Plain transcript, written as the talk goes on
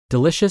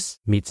Delicious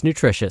meets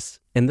nutritious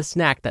in the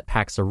snack that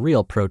packs a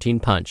real protein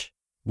punch.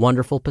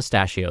 Wonderful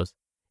Pistachios.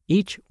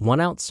 Each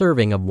 1-ounce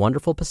serving of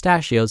Wonderful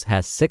Pistachios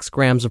has 6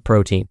 grams of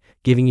protein,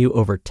 giving you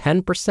over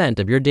 10%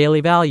 of your daily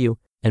value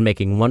and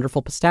making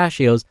Wonderful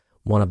Pistachios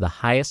one of the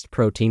highest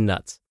protein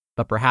nuts.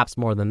 But perhaps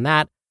more than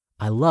that,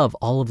 I love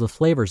all of the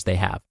flavors they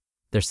have.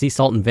 Their sea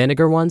salt and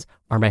vinegar ones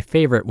are my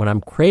favorite when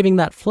I'm craving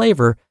that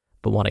flavor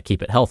but want to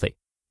keep it healthy.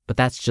 But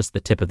that's just the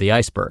tip of the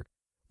iceberg.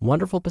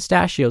 Wonderful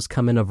Pistachios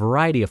come in a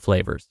variety of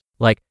flavors,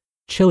 like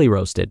chili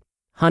roasted,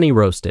 honey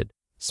roasted,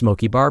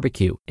 smoky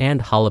barbecue,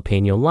 and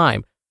jalapeno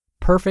lime,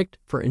 perfect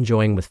for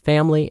enjoying with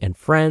family and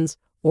friends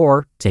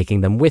or taking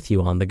them with you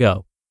on the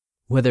go.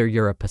 Whether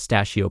you're a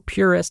pistachio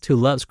purist who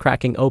loves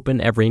cracking open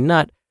every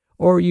nut,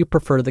 or you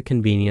prefer the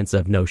convenience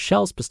of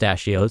no-shells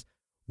pistachios,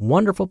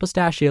 Wonderful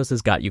Pistachios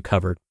has got you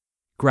covered.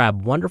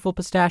 Grab Wonderful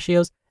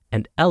Pistachios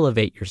and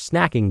elevate your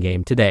snacking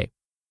game today.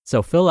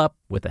 So fill up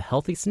with a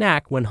healthy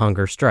snack when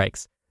hunger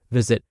strikes.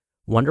 Visit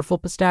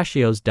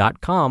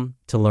wonderfulpistachios.com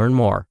to learn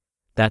more.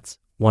 That's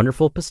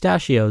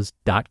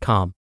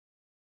wonderfulpistachios.com.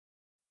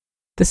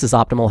 This is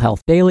Optimal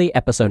Health Daily,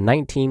 episode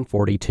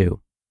 1942.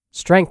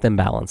 Strength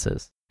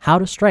Imbalances: How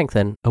to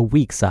Strengthen a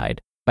Weak Side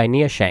by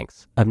Nia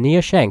Shanks of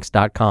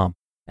niashanks.com.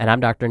 And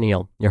I'm Dr.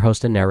 Neil, your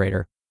host and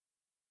narrator.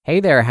 Hey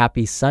there,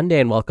 happy Sunday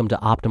and welcome to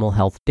Optimal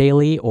Health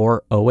Daily,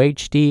 or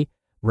OHD,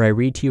 where I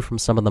read to you from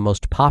some of the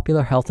most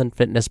popular health and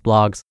fitness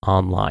blogs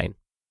online.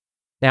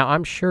 Now,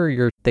 I'm sure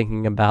you're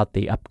thinking about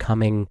the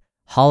upcoming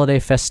holiday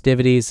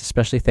festivities,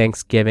 especially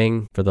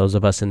Thanksgiving for those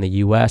of us in the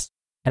U.S.,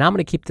 and I'm going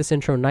to keep this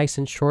intro nice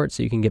and short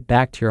so you can get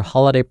back to your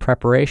holiday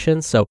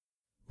preparations. So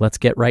let's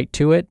get right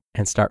to it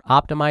and start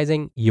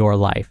optimizing your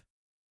life.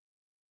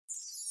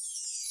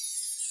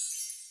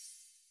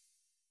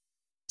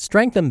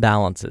 Strength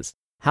Imbalances: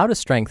 How to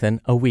Strengthen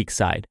a Weak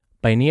Side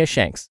by Nia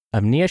Shanks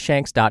of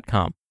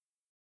niashanks.com.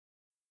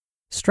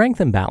 Strength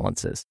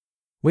imbalances.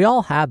 We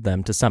all have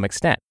them to some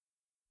extent.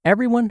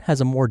 Everyone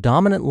has a more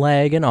dominant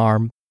leg and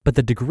arm, but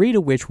the degree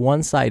to which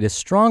one side is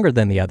stronger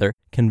than the other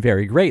can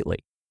vary greatly.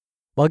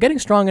 While getting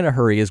strong in a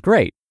hurry is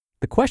great,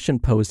 the question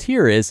posed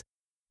here is,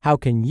 how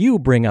can you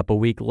bring up a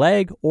weak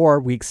leg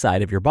or weak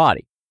side of your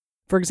body?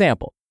 For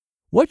example,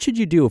 what should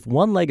you do if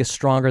one leg is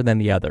stronger than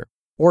the other,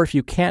 or if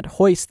you can't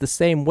hoist the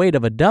same weight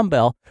of a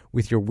dumbbell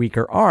with your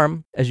weaker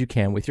arm as you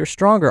can with your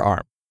stronger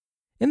arm?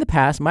 In the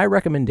past, my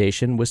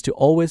recommendation was to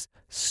always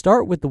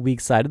start with the weak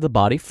side of the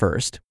body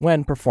first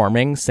when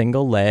performing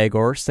single leg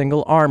or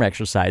single arm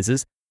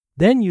exercises,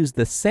 then use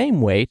the same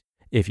weight,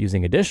 if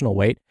using additional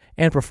weight,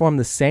 and perform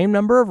the same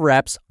number of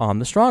reps on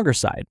the stronger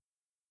side.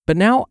 But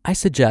now I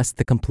suggest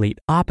the complete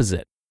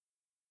opposite.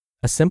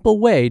 A simple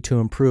way to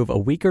improve a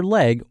weaker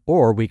leg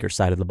or weaker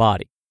side of the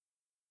body.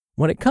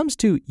 When it comes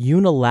to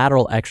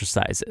unilateral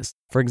exercises,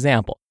 for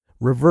example,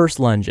 reverse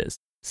lunges,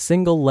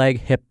 single leg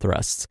hip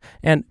thrusts,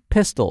 and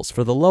pistols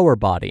for the lower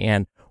body,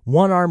 and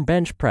one-arm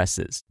bench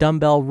presses,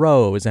 dumbbell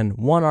rows, and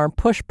one-arm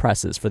push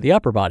presses for the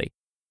upper body,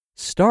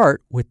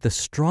 start with the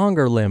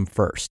stronger limb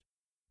first.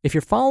 If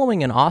you're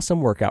following an awesome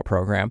workout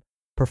program,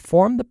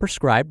 perform the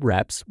prescribed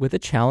reps with a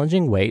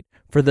challenging weight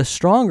for the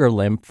stronger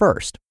limb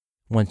first.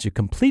 Once you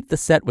complete the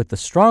set with the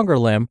stronger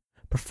limb,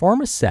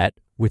 perform a set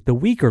with the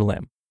weaker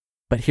limb.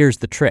 But here's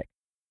the trick.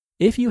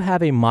 If you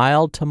have a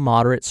mild to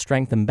moderate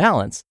strength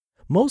imbalance,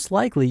 most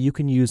likely you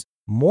can use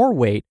more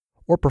weight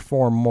or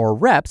perform more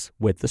reps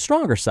with the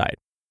stronger side.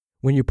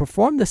 When you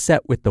perform the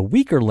set with the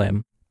weaker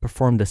limb,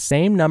 perform the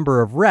same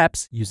number of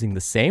reps using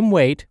the same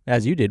weight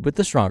as you did with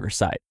the stronger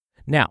side.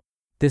 Now,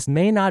 this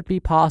may not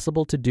be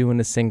possible to do in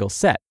a single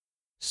set.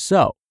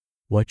 So,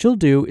 what you'll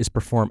do is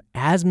perform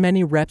as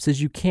many reps as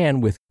you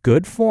can with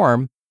good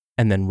form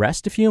and then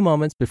rest a few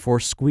moments before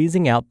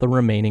squeezing out the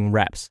remaining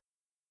reps.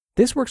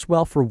 This works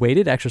well for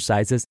weighted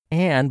exercises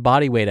and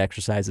body weight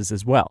exercises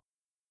as well.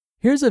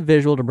 Here's a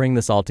visual to bring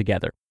this all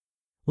together.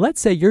 Let's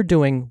say you're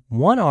doing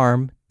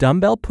one-arm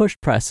dumbbell push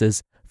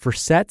presses for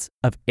sets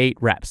of 8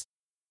 reps.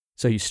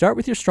 So you start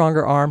with your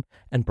stronger arm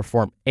and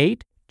perform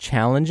 8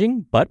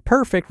 challenging but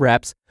perfect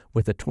reps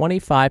with a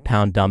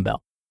 25-pound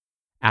dumbbell.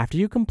 After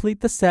you complete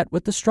the set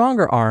with the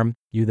stronger arm,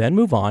 you then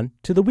move on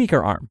to the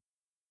weaker arm.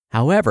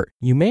 However,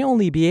 you may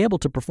only be able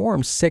to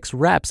perform 6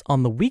 reps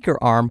on the weaker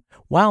arm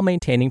while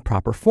maintaining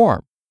proper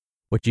form.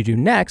 What you do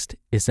next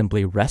is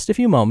simply rest a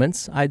few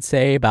moments, I'd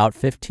say about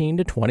 15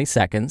 to 20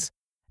 seconds,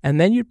 and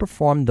then you'd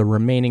perform the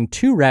remaining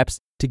 2 reps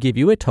to give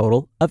you a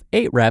total of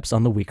 8 reps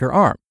on the weaker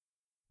arm.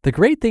 The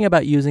great thing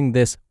about using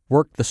this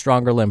work the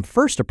stronger limb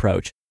first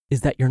approach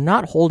is that you're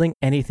not holding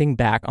anything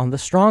back on the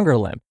stronger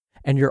limb,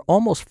 and you're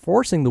almost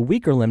forcing the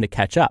weaker limb to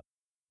catch up.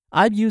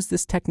 I've used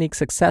this technique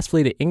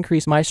successfully to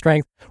increase my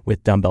strength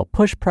with dumbbell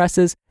push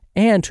presses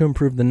and to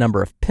improve the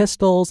number of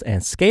pistols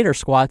and skater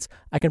squats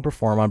I can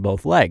perform on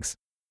both legs.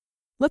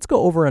 Let's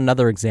go over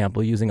another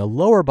example using a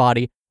lower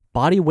body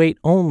weight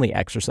only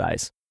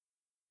exercise.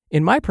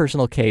 In my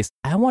personal case,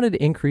 I wanted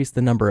to increase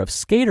the number of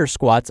skater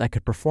squats I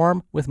could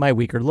perform with my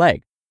weaker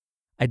leg.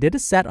 I did a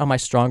set on my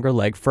stronger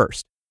leg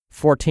first,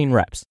 14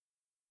 reps.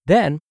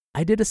 Then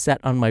I did a set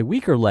on my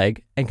weaker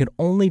leg and could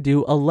only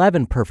do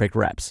 11 perfect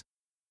reps.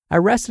 I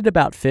rested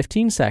about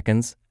 15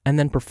 seconds and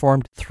then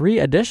performed 3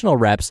 additional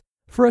reps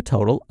for a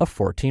total of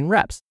 14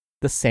 reps,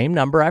 the same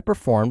number I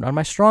performed on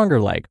my stronger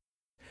leg.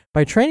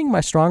 By training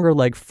my stronger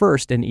leg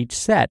first in each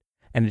set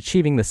and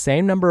achieving the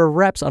same number of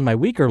reps on my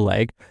weaker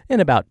leg in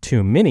about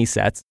 2 mini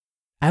sets,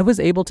 I was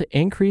able to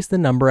increase the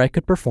number I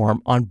could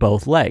perform on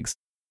both legs.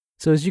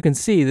 So as you can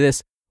see,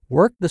 this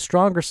work the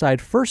stronger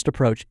side first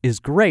approach is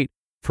great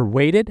for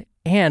weighted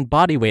and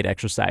body weight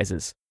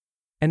exercises.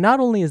 And not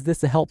only is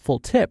this a helpful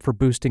tip for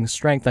boosting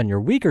strength on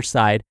your weaker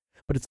side,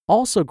 but it's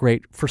also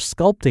great for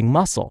sculpting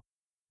muscle.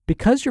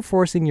 Because you're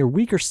forcing your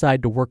weaker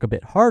side to work a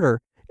bit harder,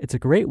 it's a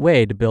great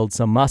way to build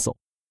some muscle.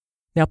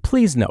 Now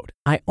please note,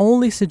 I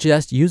only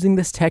suggest using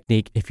this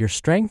technique if your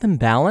strength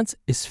imbalance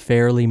is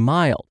fairly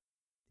mild.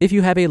 If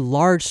you have a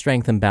large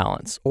strength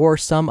imbalance or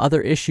some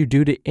other issue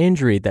due to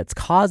injury that's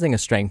causing a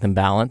strength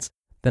imbalance,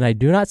 then I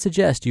do not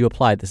suggest you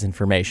apply this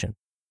information.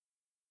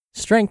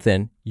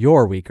 Strengthen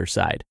your weaker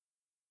side.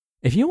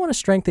 If you want to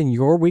strengthen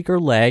your weaker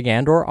leg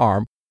and or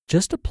arm,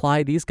 just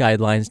apply these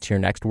guidelines to your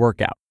next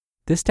workout.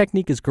 This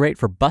technique is great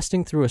for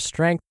busting through a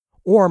strength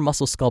or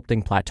muscle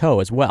sculpting plateau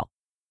as well.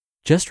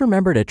 Just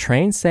remember to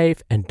train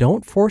safe and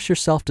don't force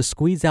yourself to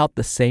squeeze out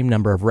the same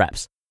number of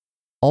reps.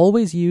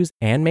 Always use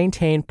and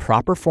maintain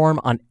proper form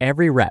on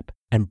every rep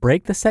and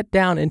break the set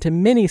down into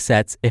mini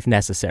sets if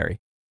necessary.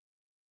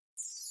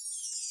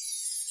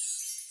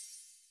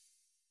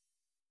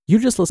 You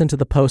just listened to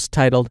the post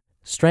titled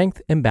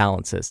Strength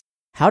Imbalances: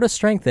 How to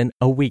Strengthen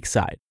a Weak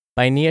Side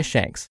by Nia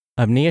Shanks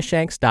of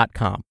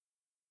niashanks.com.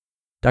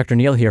 Dr.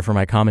 Neil here for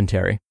my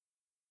commentary.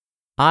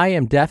 I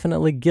am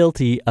definitely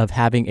guilty of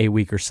having a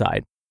weaker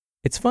side.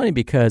 It's funny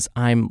because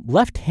I'm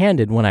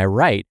left-handed when I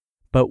write,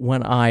 but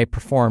when I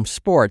perform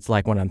sports,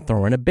 like when I'm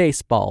throwing a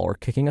baseball or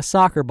kicking a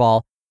soccer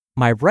ball,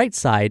 my right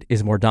side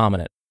is more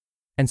dominant.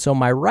 And so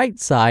my right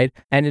side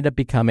ended up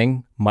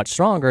becoming much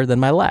stronger than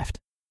my left.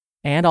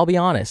 And I'll be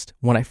honest,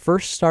 when I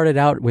first started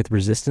out with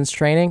resistance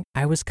training,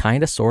 I was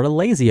kind of sort of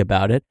lazy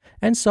about it.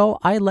 And so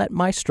I let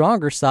my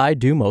stronger side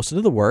do most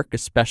of the work,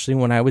 especially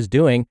when I was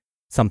doing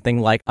something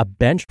like a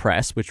bench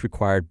press, which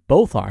required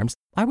both arms.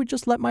 I would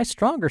just let my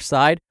stronger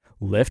side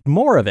lift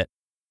more of it.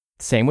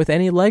 Same with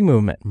any leg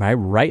movement. My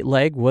right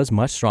leg was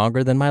much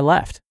stronger than my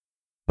left.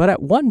 But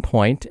at one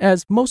point,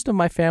 as most of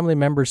my family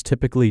members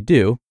typically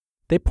do,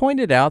 they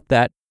pointed out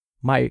that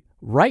my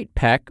right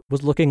pec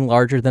was looking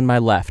larger than my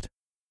left.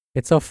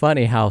 It's so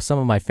funny how some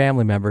of my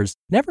family members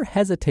never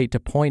hesitate to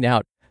point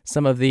out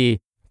some of the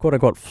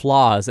quote-unquote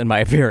flaws in my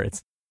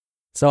appearance.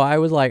 So I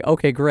was like,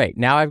 okay, great.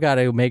 Now I've got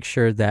to make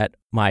sure that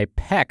my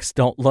pecs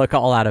don't look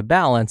all out of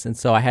balance. And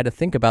so I had to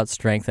think about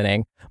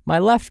strengthening my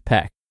left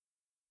pec.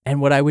 And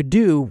what I would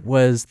do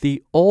was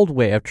the old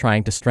way of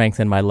trying to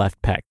strengthen my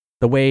left pec,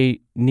 the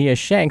way Nia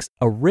Shanks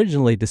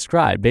originally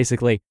described,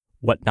 basically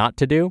what not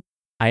to do.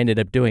 I ended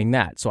up doing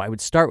that. So I would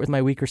start with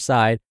my weaker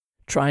side,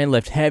 try and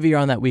lift heavier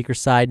on that weaker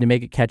side to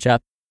make it catch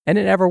up, and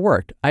it never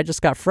worked. I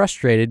just got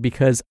frustrated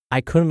because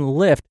I couldn't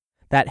lift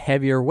that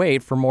heavier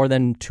weight for more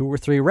than 2 or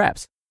 3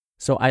 reps.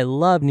 So I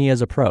love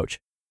Nia's approach.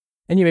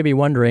 And you may be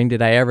wondering,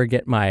 did I ever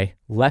get my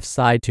left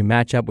side to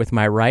match up with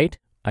my right?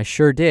 I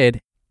sure did.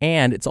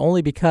 And it's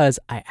only because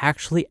I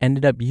actually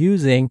ended up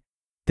using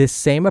this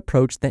same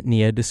approach that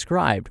Nia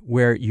described,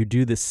 where you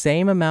do the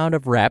same amount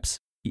of reps,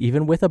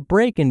 even with a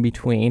break in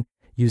between,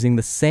 using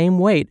the same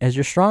weight as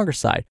your stronger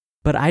side.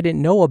 But I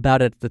didn't know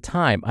about it at the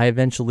time. I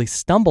eventually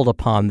stumbled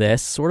upon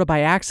this sort of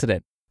by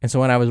accident. And so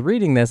when I was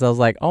reading this, I was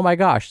like, oh my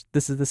gosh,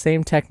 this is the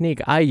same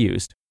technique I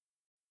used.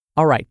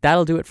 All right,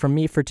 that'll do it from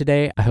me for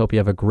today. I hope you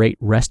have a great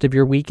rest of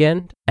your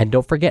weekend. And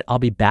don't forget, I'll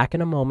be back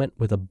in a moment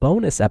with a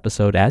bonus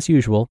episode as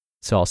usual.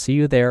 So I'll see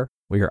you there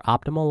where your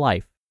optimal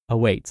life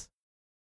awaits.